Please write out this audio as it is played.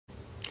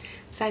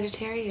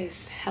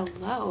Sagittarius,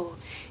 hello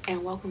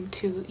and welcome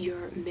to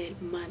your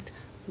mid-month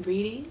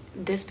reading.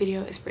 This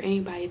video is for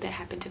anybody that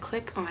happened to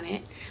click on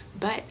it,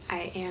 but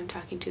I am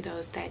talking to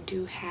those that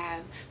do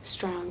have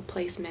strong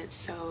placements.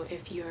 So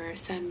if your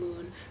sun,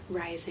 moon,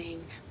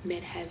 rising,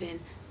 midheaven,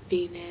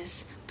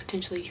 Venus,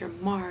 potentially your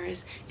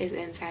Mars is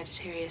in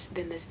Sagittarius,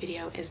 then this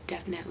video is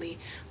definitely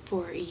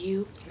for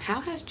you.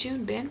 How has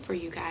June been for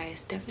you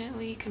guys?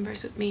 Definitely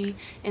converse with me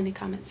in the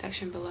comment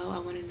section below. I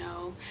want to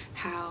know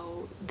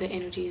how the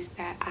energies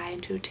that I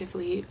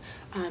intuitively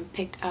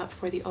picked up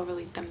for the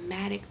overly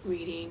thematic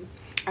reading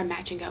are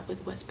matching up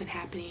with what's been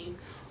happening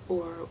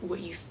or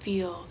what you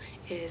feel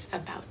is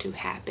about to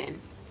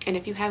happen. And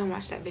if you haven't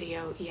watched that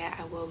video yet,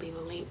 I will leave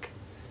a link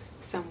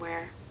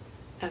somewhere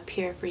up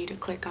here for you to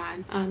click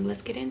on.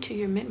 Let's get into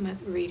your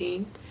mid-month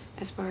reading.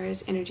 As far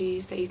as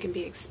energies that you can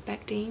be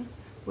expecting,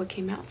 what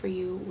came out for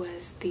you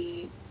was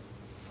the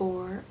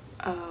Four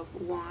of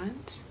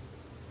Wands,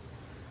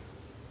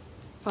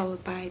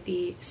 followed by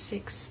the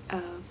Six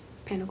of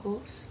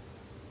Pentacles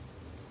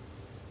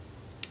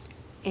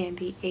and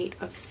the Eight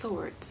of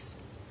Swords.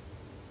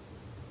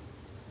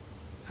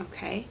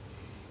 Okay,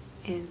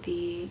 in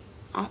the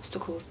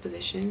obstacles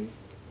position,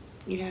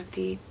 you have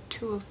the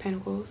Two of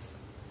Pentacles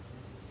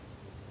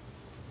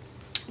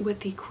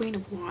with the Queen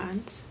of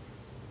Wands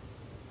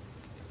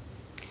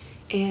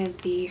and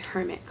the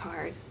Hermit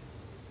card.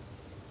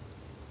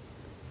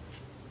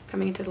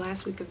 Coming into the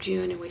last week of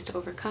June and ways to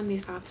overcome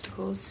these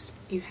obstacles,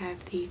 you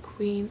have the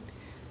Queen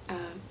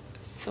of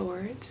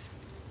Swords,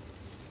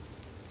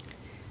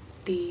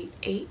 the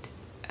Eight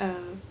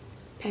of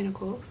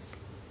Pentacles,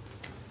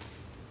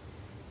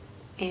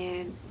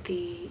 and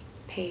the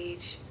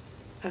Page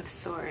of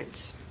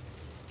Swords.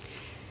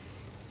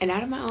 And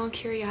out of my own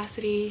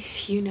curiosity,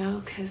 you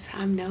know, because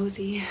I'm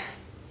nosy,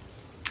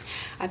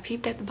 I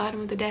peeped at the bottom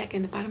of the deck,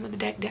 and the bottom of the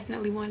deck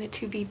definitely wanted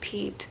to be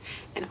peeped.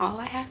 And all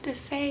I have to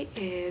say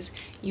is,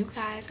 you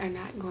guys are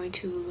not going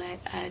to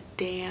let a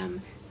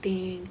damn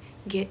thing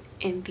get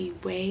in the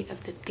way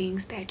of the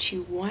things that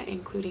you want,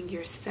 including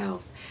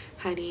yourself,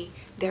 honey.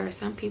 There are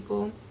some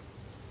people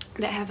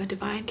that have a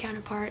divine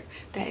counterpart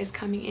that is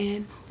coming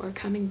in or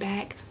coming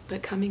back,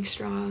 but coming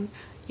strong.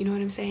 You know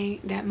what I'm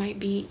saying? That might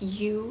be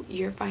you.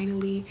 You're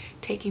finally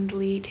taking the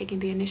lead, taking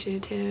the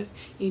initiative,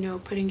 you know,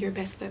 putting your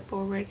best foot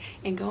forward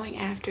and going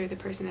after the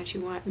person that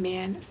you want,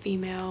 man,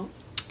 female,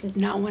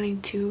 not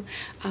wanting to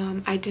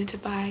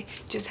identify,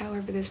 just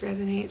however this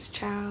resonates.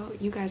 Child,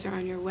 you guys are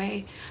on your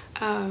way.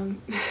 But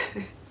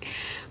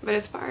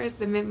as far as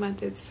the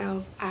mid-month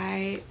itself,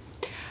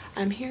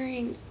 I'm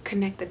hearing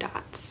connect the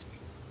dots.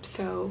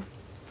 So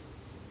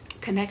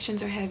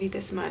connections are heavy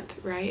this month,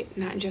 right?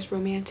 Not just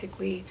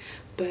romantically,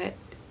 but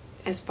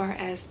as far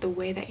as the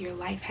way that your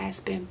life has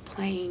been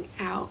playing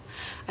out.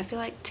 I feel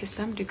like to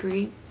some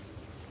degree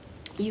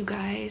you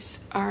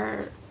guys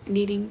are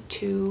needing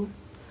to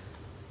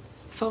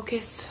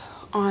focus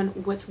on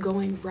what's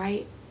going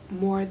right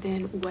more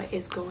than what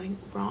is going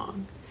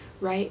wrong,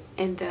 right?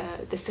 And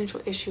the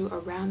central issue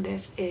around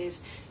this is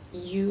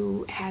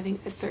you having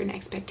a certain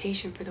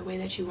expectation for the way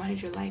that you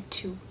wanted your life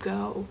to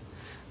go,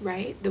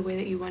 right? The way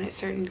that you wanted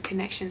certain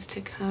connections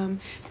to come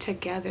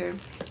together,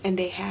 and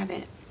they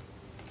haven't.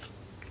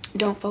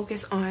 Don't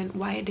focus on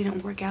why it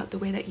didn't work out the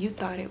way that you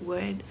thought it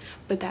would,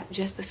 but that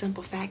just the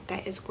simple fact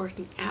that it's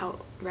working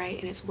out, right?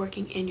 And it's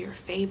working in your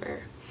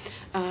favor.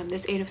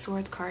 This Eight of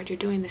Swords card, you're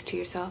doing this to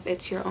yourself.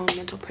 It's your own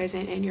mental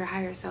prison, and your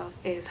higher self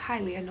is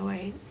highly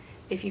annoyed.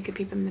 If you could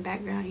peep him in the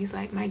background, he's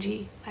like, my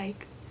G,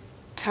 like,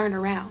 turn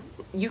around.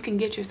 You can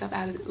get yourself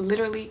out of it.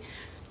 Literally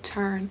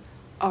turn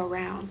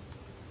around.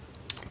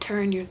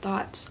 Turn your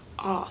thoughts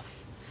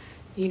off,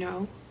 you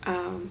know,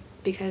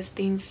 because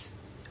things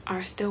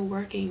are still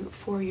working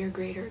for your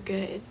greater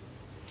good.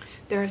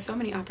 There are so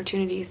many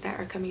opportunities that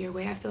are coming your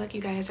way. I feel like you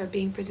guys are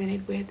being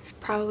presented with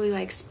probably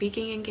like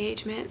speaking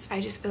engagements.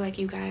 I just feel like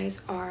you guys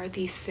are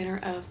the center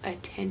of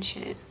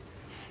attention,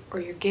 or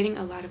you're getting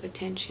a lot of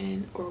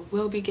attention, or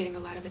will be getting a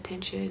lot of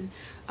attention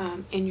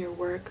in your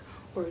work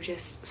or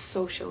just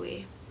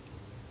socially.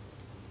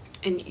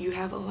 And you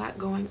have a lot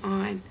going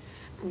on.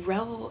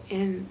 Revel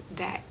in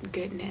that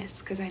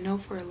goodness, because I know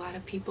for a lot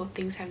of people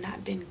things have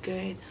not been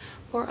good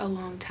for a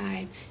long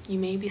time. You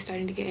may be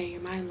starting to get in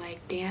your mind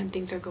like, damn,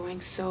 things are going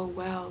so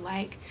well.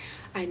 Like,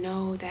 I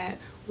know that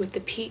with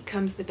the peak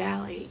comes the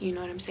valley, you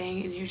know what I'm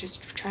saying? And you're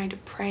just trying to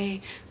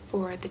pray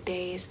for the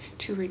days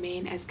to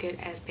remain as good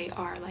as they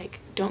are. Like,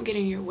 don't get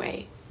in your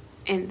way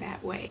in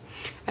that way.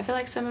 I feel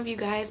like some of you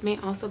guys may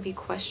also be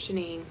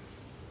questioning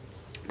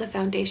the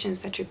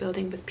foundations that you're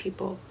building with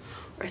people,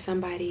 or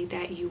somebody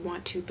that you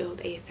want to build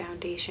a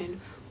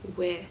foundation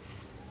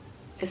with.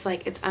 It's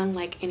like it's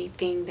unlike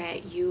anything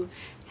that you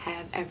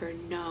have ever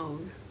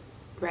known,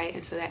 right?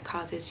 And so that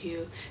causes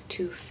you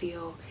to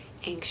feel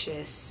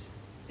anxious.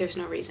 There's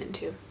no reason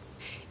to.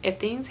 If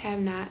things have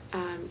not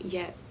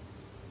yet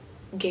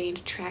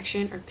gained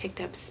traction or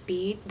picked up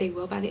speed, they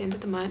will by the end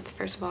of the month.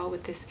 First of all,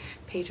 with this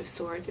Page of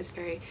Swords, it's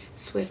very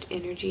swift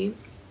energy.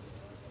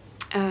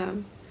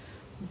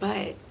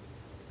 But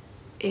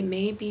it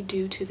may be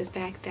due to the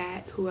fact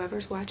that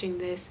whoever's watching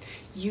this,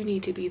 you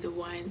need to be the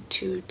one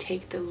to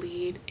take the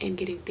lead in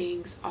getting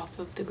things off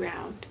of the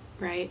ground,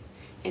 right?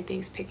 And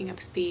things picking up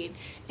speed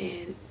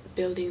and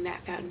building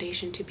that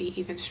foundation to be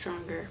even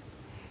stronger,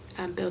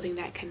 building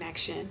that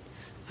connection,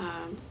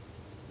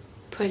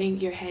 putting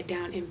your head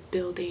down and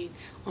building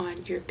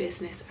on your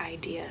business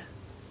idea,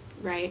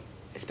 right?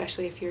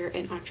 Especially if you're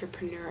an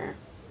entrepreneur.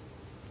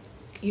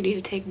 You need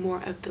to take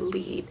more of the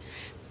lead.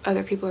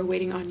 Other people are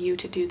waiting on you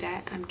to do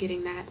that. I'm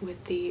getting that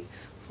with the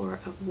Four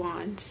of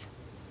Wands.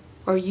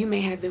 Or you may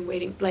have been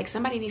waiting, like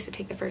somebody needs to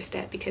take the first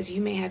step, because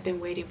you may have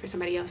been waiting for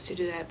somebody else to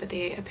do that, but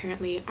they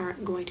apparently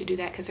aren't going to do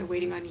that because they're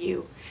waiting on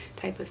you,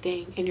 type of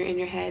thing. And you're in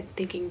your head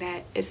thinking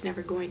that it's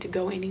never going to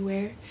go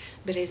anywhere,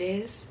 but it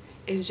is.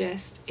 It's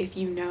just, if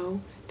you know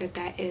that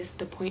that is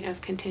the point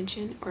of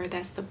contention, or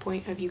that's the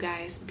point of you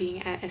guys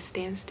being at a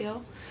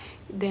standstill,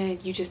 then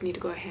you just need to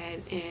go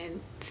ahead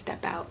and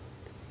step out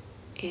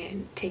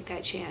and take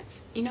that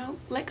chance. You know,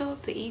 let go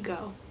of the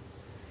ego.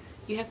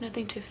 You have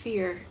nothing to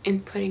fear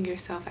in putting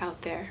yourself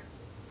out there,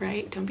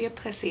 right? Don't be a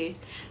pussy.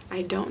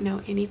 I don't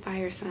know any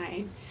fire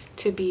sign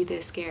to be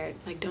this scared.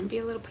 Like, don't be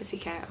a little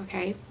pussycat,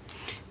 okay?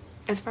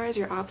 As far as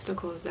your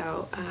obstacles,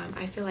 though,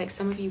 I feel like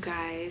some of you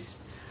guys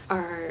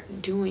are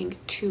doing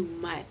too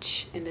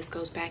much, and this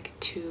goes back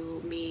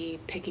to me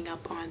picking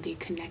up on the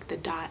connect the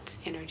dots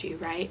energy,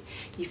 right?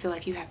 You feel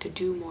like you have to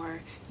do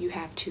more, you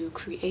have to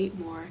create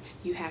more,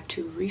 you have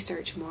to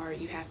research more,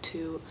 you have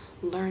to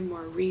learn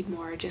more, read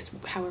more, just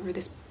however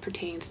this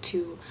pertains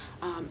to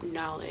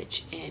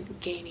knowledge and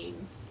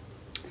gaining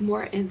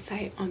more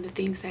insight on the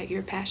things that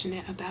you're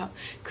passionate about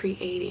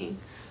creating.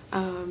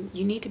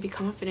 You need to be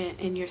confident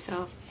in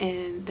yourself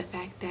and the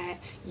fact that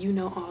you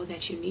know all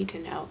that you need to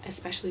know,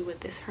 especially with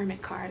this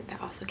Hermit card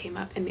that also came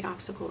up in the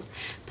obstacles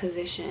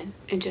position,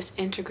 and just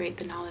integrate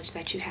the knowledge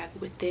that you have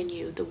within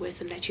you, the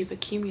wisdom that you've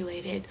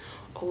accumulated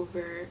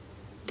over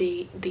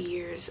the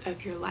years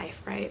of your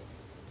life, right?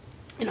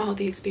 And all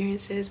the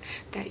experiences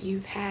that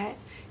you've had.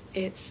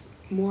 It's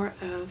more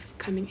of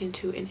coming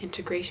into an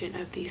integration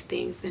of these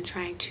things than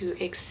trying to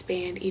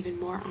expand even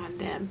more on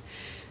them.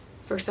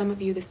 For some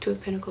of you, this Two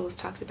of Pentacles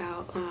talks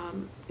about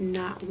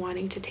not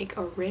wanting to take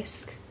a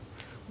risk,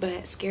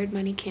 but scared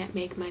money can't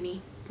make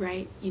money,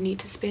 right? You need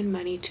to spend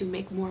money to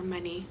make more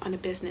money on a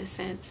business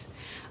sense.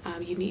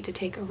 You need to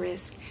take a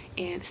risk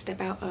and step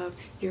out of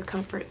your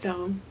comfort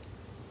zone,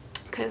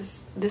 because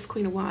this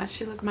Queen of Wands,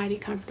 she looked mighty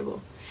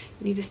comfortable.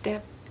 You need to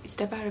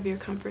step out of your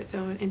comfort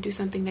zone and do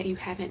something that you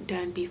haven't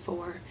done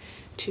before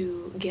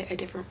to get a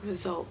different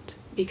result.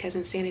 Because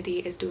insanity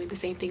is doing the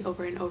same thing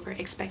over and over,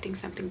 expecting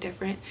something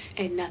different,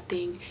 and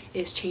nothing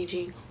is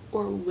changing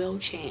or will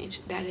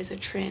change. That is a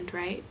trend,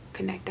 right?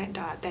 Connect that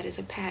dot. That is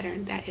a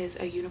pattern. That is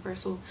a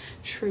universal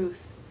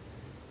truth,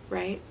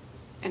 right?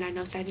 And I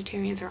know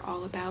Sagittarians are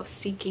all about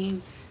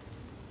seeking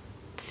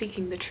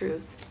the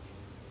truth.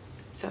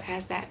 So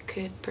as that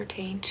could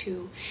pertain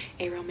to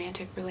a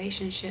romantic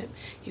relationship,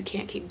 you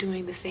can't keep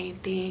doing the same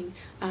thing,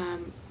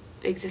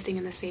 existing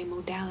in the same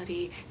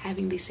modality,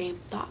 having the same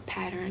thought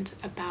patterns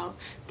about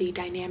the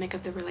dynamic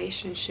of the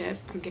relationship.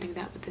 I'm getting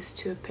that with this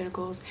Two of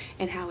Pentacles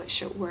and how it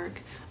should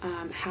work,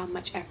 how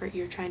much effort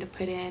you're trying to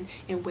put in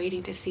and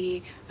waiting to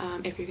see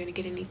if you're going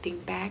to get anything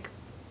back.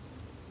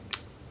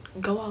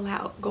 Go all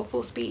out, go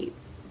full speed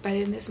by the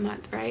end of this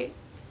month, right?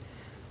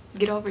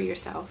 Get over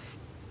yourself.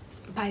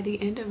 By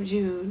the end of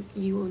June,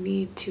 you will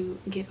need to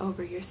get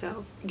over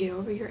yourself, get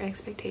over your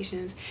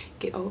expectations,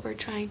 get over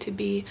trying to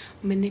be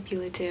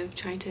manipulative,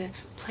 trying to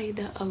play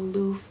the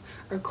aloof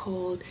or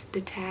cold,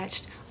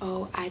 detached,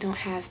 oh, I don't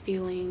have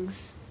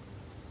feelings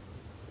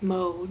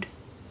mode,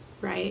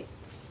 right?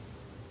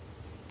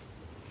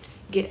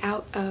 Get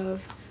out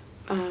of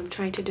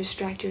trying to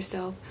distract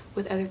yourself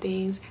with other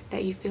things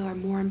that you feel are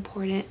more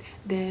important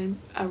than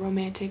a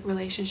romantic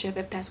relationship,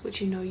 if that's what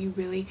you know you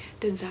really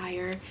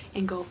desire,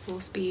 and go full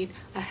speed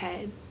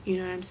ahead. You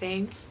know what I'm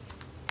saying?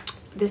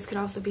 This could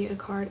also be a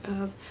card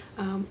of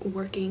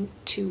working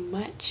too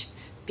much,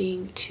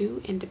 being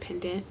too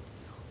independent,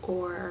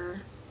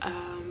 or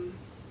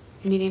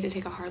needing to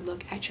take a hard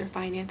look at your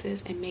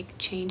finances and make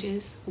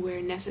changes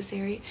where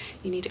necessary.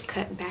 You need to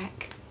cut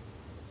back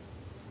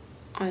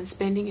on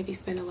spending. If you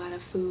spend a lot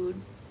of food,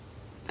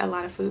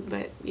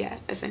 but yeah,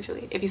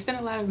 essentially, if you spend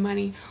a lot of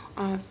money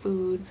on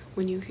food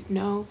when you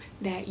know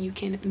that you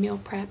can meal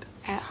prep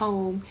at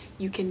home,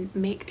 you can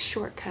make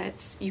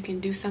shortcuts, you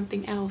can do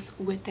something else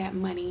with that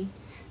money,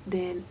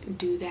 then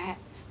do that.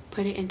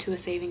 Put it into a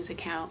savings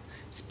account.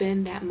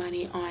 Spend that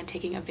money on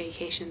taking a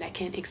vacation that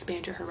can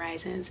expand your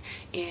horizons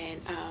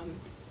and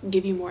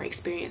give you more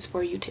experience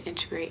for you to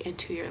integrate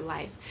into your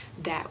life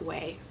that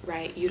way,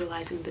 right?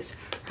 Utilizing this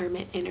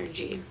Hermit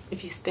energy.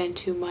 If you spend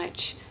too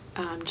much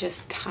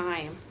just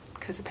time,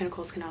 because the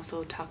Pentacles can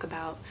also talk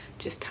about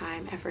just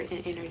time, effort,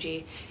 and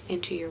energy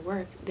into your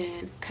work,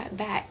 then cut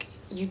back.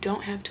 You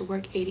don't have to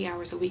work 80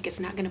 hours a week. It's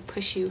not going to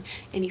push you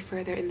any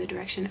further in the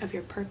direction of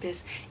your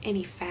purpose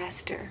any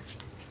faster,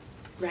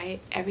 right?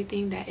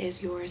 Everything that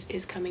is yours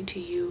is coming to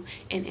you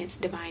in its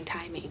divine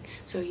timing.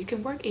 So you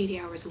can work 80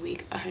 hours a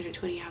week,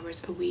 120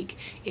 hours a week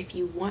if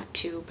you want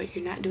to, but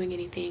you're not doing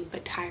anything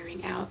but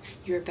tiring out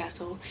your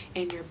vessel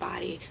and your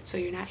body. So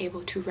you're not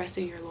able to rest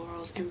in your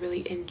laurels and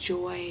really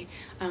enjoy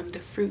the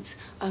fruits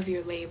of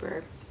your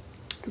labor,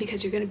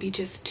 because you're going to be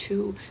just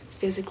too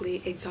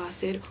physically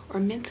exhausted or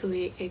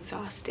mentally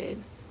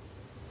exhausted,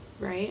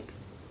 right?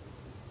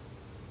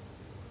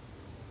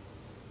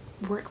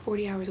 Work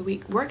 40 hours a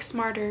week. Work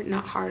smarter,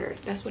 not harder.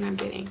 That's what I'm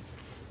getting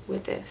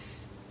with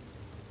this.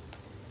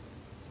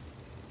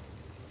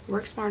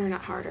 Work smarter,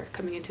 not harder,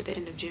 coming into the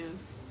end of June.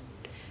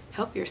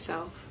 Help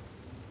yourself.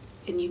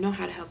 And you know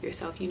how to help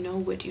yourself. You know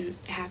what you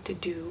have to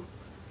do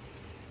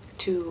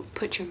to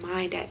put your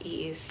mind at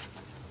ease.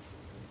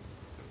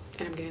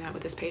 And I'm getting that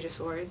with this Page of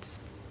Swords.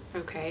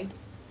 Okay.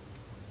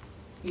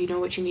 You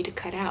know what you need to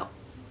cut out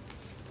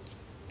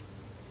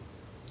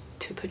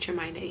to put your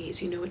mind at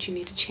ease. You know what you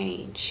need to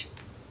change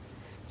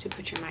to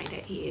put your mind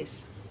at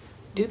ease.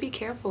 Do be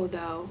careful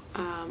though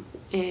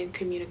in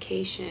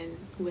communication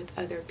with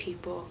other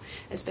people,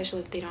 especially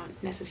if they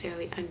don't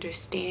necessarily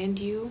understand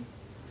you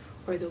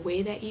or the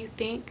way that you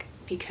think,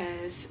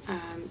 because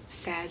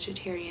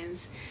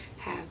Sagittarians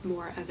have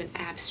more of an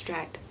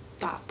abstract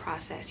thought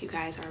process. You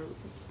guys are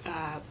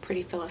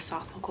pretty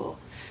philosophical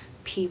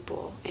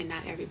people, and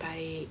not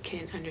everybody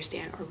can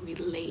understand or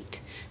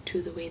relate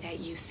to the way that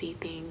you see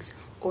things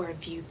or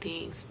view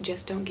things.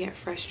 Just don't get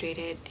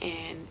frustrated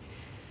and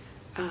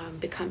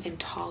become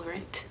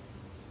intolerant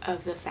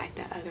of the fact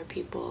that other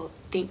people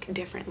think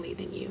differently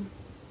than you.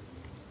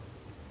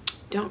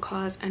 Don't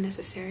cause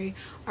unnecessary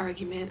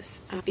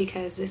arguments,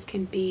 because this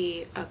can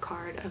be a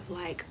card of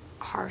like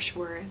harsh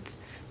words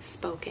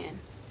spoken,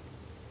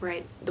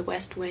 right? The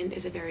west wind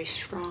is a very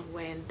strong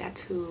wind.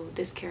 That's who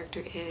this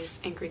character is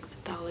in Greek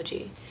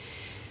mythology.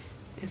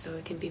 And so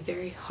it can be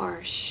very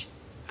harsh.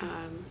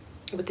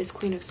 With this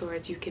Queen of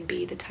Swords, you can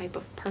be the type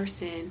of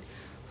person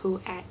who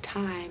at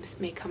times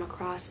may come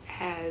across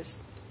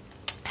as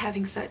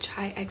having such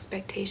high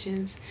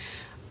expectations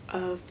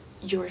of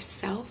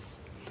yourself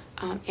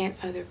and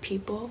other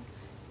people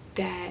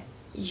that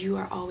you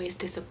are always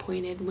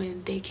disappointed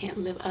when they can't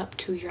live up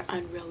to your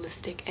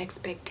unrealistic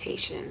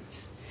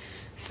expectations.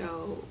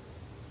 So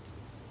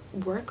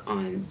work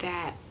on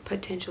that.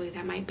 Potentially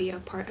that might be a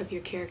part of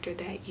your character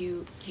that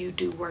you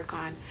do work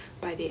on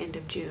by the end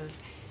of June,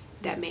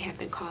 that may have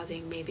been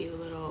causing maybe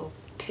little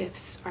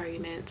tiffs,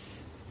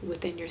 arguments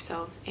within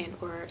yourself and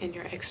or in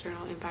your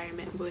external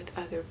environment with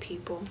other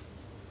people.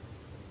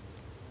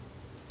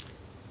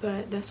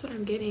 But that's what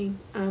I'm getting.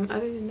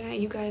 Other than that,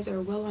 you guys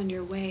are well on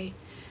your way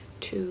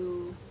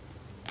to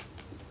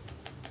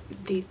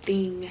the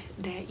thing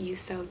that you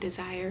so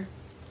desire.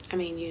 I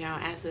mean, you know,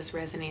 as this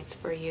resonates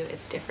for you,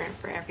 it's different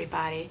for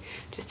everybody.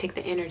 Just take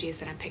the energies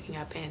that I'm picking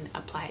up and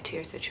apply it to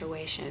your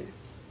situation.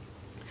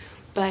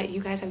 But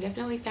you guys have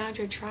definitely found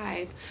your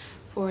tribe.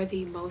 For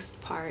the most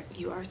part,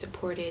 you are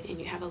supported and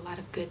you have a lot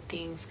of good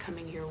things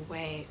coming your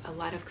way, a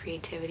lot of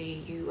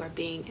creativity. You are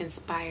being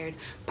inspired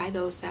by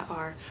those that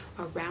are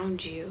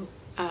around you.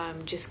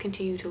 Just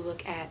continue to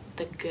look at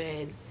the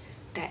good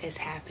that is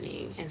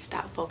happening and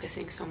stop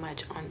focusing so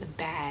much on the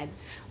bad,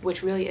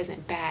 which really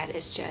isn't bad.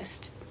 It's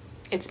just,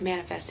 it's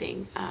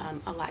manifesting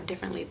a lot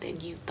differently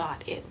than you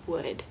thought it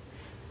would.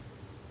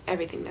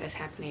 Everything that is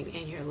happening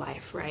in your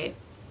life, right?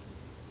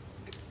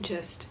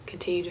 Just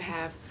continue to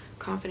have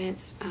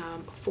confidence,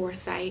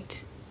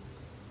 foresight,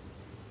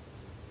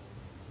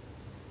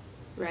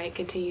 right?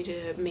 Continue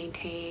to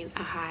maintain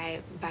a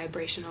high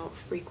vibrational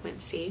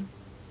frequency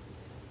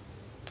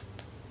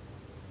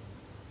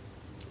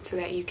so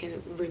that you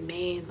can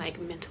remain like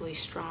mentally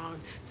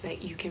strong, so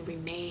that you can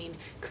remain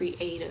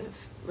creative,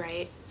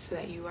 right? So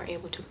that you are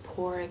able to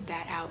pour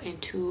that out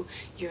into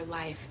your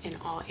life in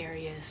all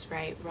areas,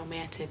 right?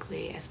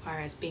 Romantically, as far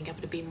as being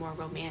able to be more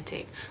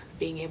romantic,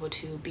 being able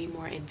to be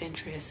more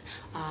adventurous,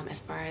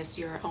 as far as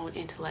your own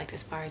intellect,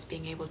 as far as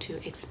being able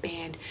to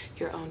expand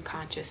your own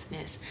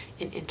consciousness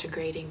and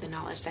integrating the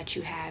knowledge that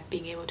you have,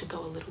 being able to go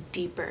a little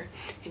deeper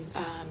and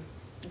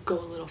go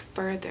a little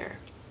further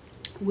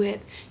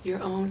with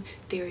your own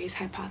theories,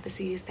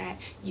 hypotheses that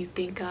you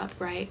think up,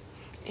 right?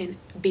 And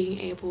being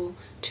able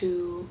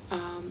to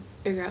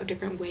figure out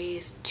different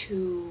ways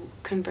to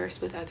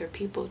converse with other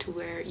people to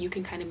where you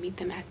can kind of meet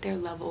them at their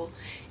level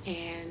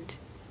and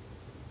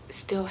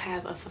still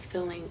have a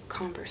fulfilling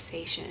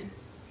conversation.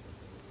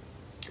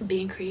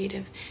 Being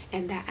creative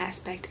in that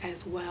aspect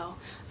as well,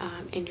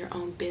 in your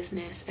own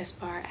business, as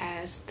far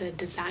as the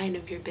design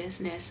of your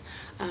business,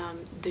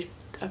 the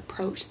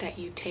approach that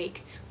you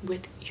take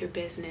with your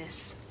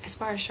business. As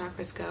far as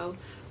chakras go,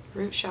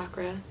 root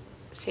chakra,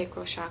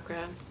 sacral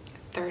chakra,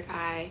 third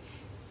eye,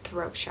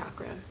 throat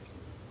chakra.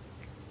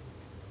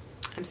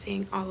 I'm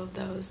seeing all of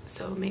those,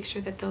 so make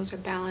sure that those are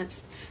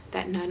balanced,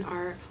 that none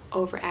are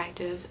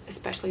overactive,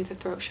 especially the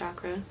throat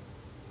chakra.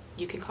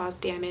 You can cause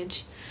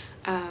damage,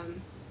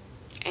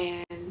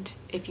 and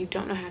if you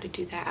don't know how to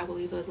do that, I will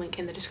leave a link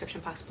in the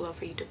description box below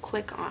for you to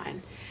click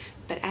on.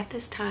 But at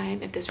this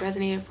time, if this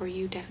resonated for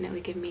you,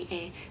 definitely give me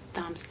a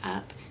thumbs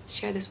up,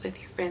 share this with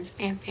your friends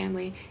and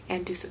family,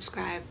 and do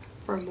subscribe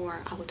for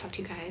more. I will talk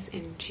to you guys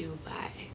in July.